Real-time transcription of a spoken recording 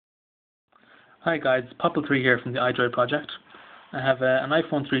Hi guys, Popple3 here from the iDroid project. I have an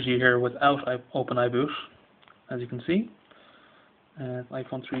iPhone 3G here without OpeniBoot, as you can see.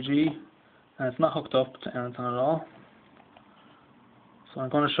 iPhone 3G, and it's not hooked up to anything at all. So what I'm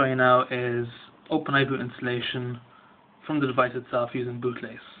going to show you now is OpeniBoot installation from the device itself using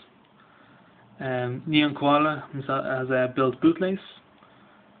Bootlace. Neon Koala has built Bootlace,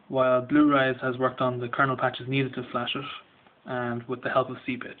 while Blu-rays has worked on the kernel patches needed to flash it, and with the help of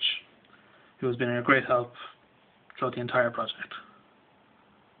Cpitch, who has been a great help throughout the entire project.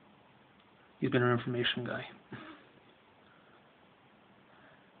 He's been our information guy.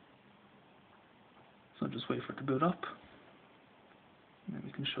 So just wait for it to boot up, and then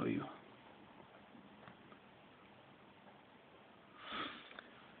we can show you.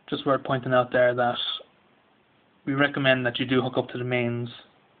 Just worth pointing out there that we recommend that you do hook up to the mains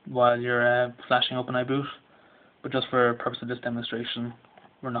while you're flashing OpeniBoot, but just for the purpose of this demonstration,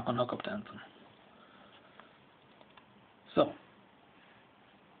 we're not going to hook up to anything. So,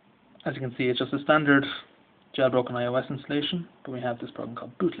 as you can see, it's just a standard jailbroken iOS installation, but we have this program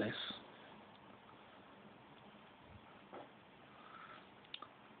called Bootlace.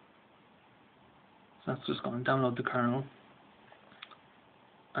 So that's just going to download the kernel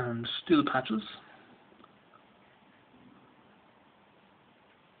and do the patches.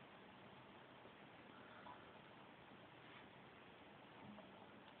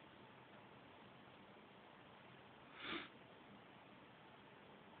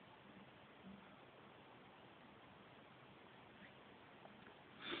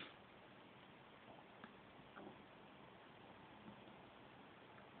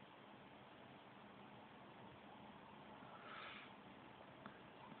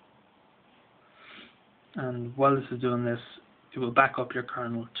 And while this is doing this, it will back up your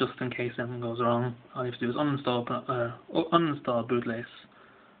kernel just in case anything goes wrong. All you have to do is uninstall Bootlace,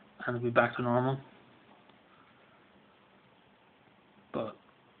 and it'll be back to normal. But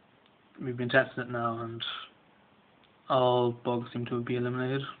we've been testing it now, and all bugs seem to be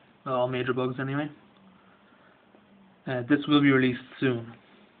eliminated. All major bugs, anyway. This will be released soon,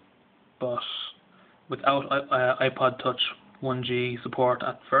 but without iPod Touch 1G support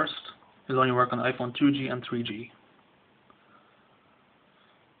at first. It'll only work on iPhone 2G and 3G.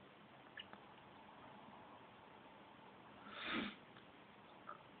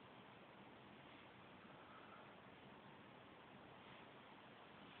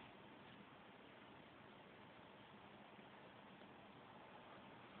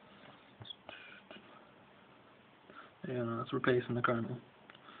 Yeah, that's replacing the kernel.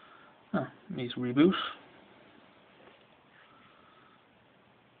 Needs to reboot.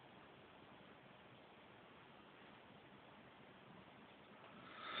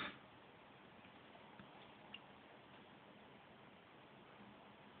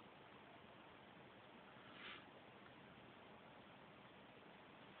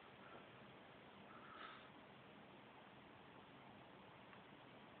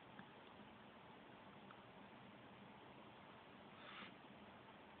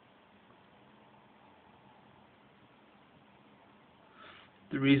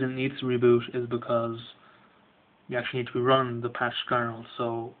 The reason it needs to reboot is because we actually need to run the patched kernel,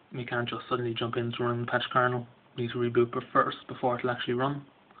 so we can't just suddenly jump into running the patched kernel. We need to reboot first before it'll actually run.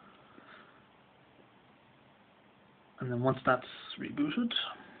 And then once that's rebooted,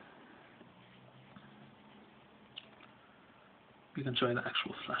 we can show you the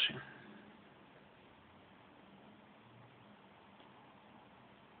actual flashing.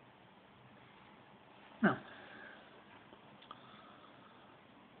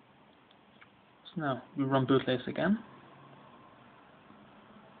 So now we run Bootlace again.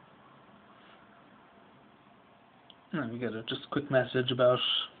 And we get just a quick message about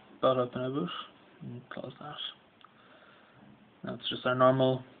OpeniBoot. And close that. Now it's just our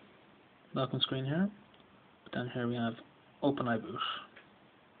normal welcome screen here. But down here we have OpeniBoot.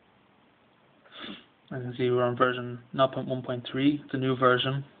 As you can see, we're on version 0.1.3. It's a new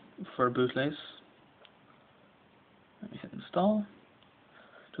version for Bootlace. Let me hit install.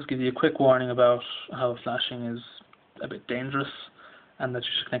 Just give you a quick warning about how flashing is a bit dangerous and that you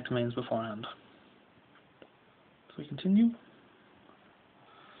should connect to mains beforehand. So we continue.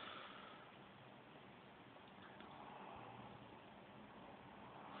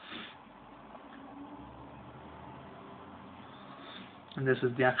 And this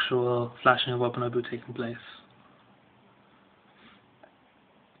is the actual flashing of OpeniBoot taking place.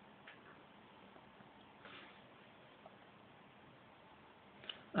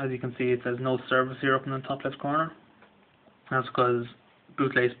 As you can see, it says no service here up in the top left corner. That's because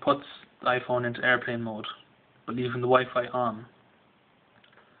Bootlace puts the iPhone into airplane mode, but leaving the Wi-Fi on,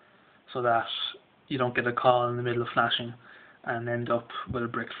 so that you don't get a call in the middle of flashing and end up with a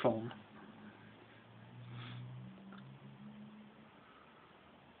bricked phone.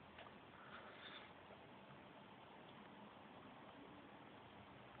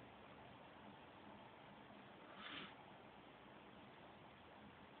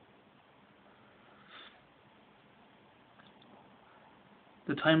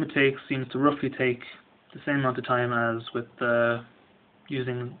 The time it takes seems to roughly take the same amount of time as with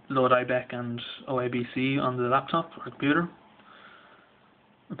using load IBEC and OABC on the laptop or computer,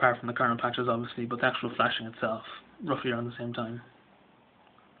 apart from the kernel patches obviously, but the actual flashing itself, roughly around the same time.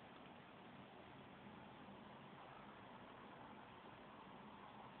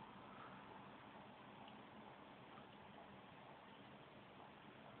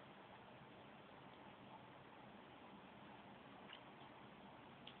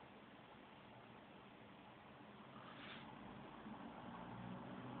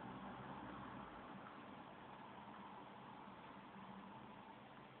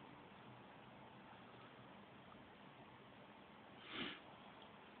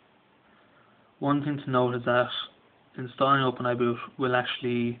 One thing to note is that installing OpeniBoot will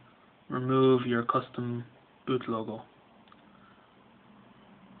actually remove your custom boot logo.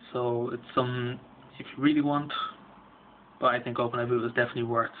 So it's something if you really want, but I think OpeniBoot is definitely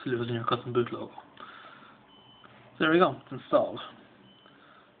worth losing your custom boot logo. So there we go, it's installed.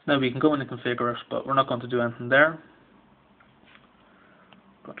 Now we can go in and configure it, but we're not going to do anything there.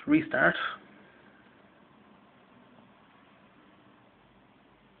 Go to restart.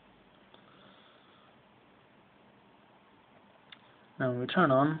 Now when we turn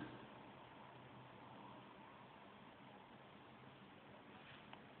on,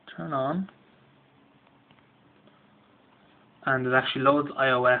 and it actually loads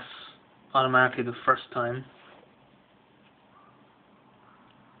iOS automatically the first time.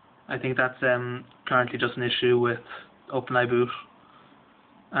 I think that's currently just an issue with OpeniBoot,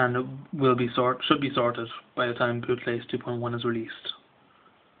 and it should be sorted by the time Bootlace 2.1 is released.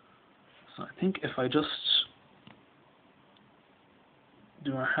 So I think if I just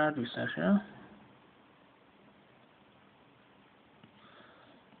do a hard reset here.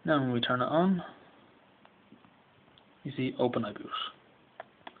 Now when we turn it on, you see OpeniBoot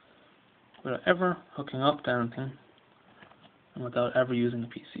without ever hooking up to anything and without ever using a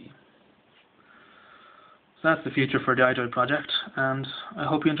PC. So that's the future for the iDroid project, and I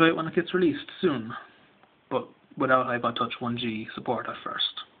hope you enjoy it when it gets released soon, but without iBoot Touch 1G support at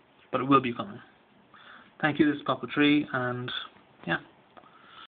first. But it will be coming. Thank you, this is Papa Tree, and